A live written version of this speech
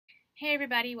Hey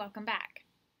everybody, welcome back.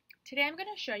 Today I'm going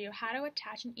to show you how to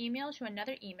attach an email to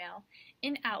another email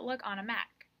in Outlook on a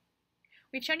Mac.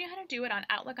 We've shown you how to do it on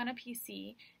Outlook on a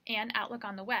PC and Outlook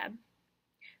on the web,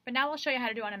 but now we'll show you how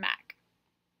to do it on a Mac.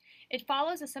 It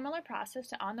follows a similar process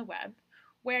to on the web,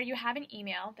 where you have an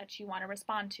email that you want to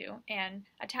respond to, and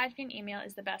attaching an email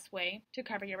is the best way to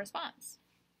cover your response.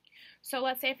 So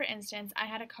let's say, for instance, I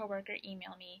had a coworker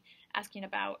email me asking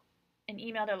about an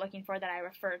email they're looking for that I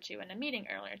referred to in a meeting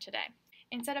earlier today.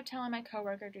 Instead of telling my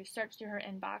coworker to search through her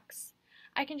inbox,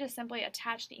 I can just simply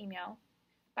attach the email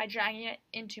by dragging it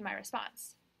into my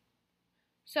response.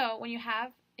 So when you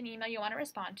have an email you want to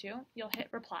respond to, you'll hit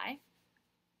reply,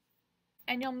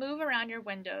 and you'll move around your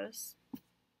windows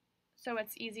so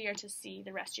it's easier to see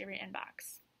the rest of your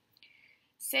inbox.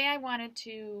 Say I wanted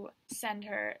to send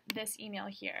her this email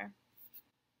here.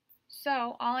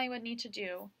 So all I would need to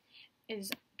do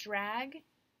is drag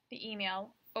the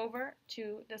email over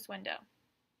to this window.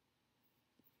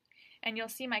 And you'll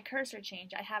see my cursor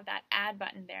change. I have that add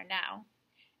button there now.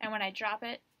 And when I drop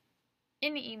it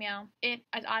in the email, it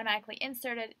is automatically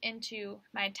inserted into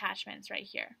my attachments right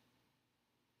here.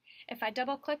 If I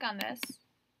double click on this,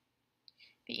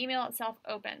 the email itself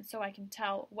opens so I can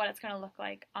tell what it's going to look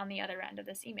like on the other end of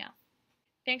this email.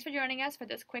 Thanks for joining us for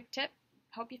this quick tip.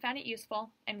 Hope you found it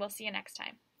useful, and we'll see you next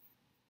time.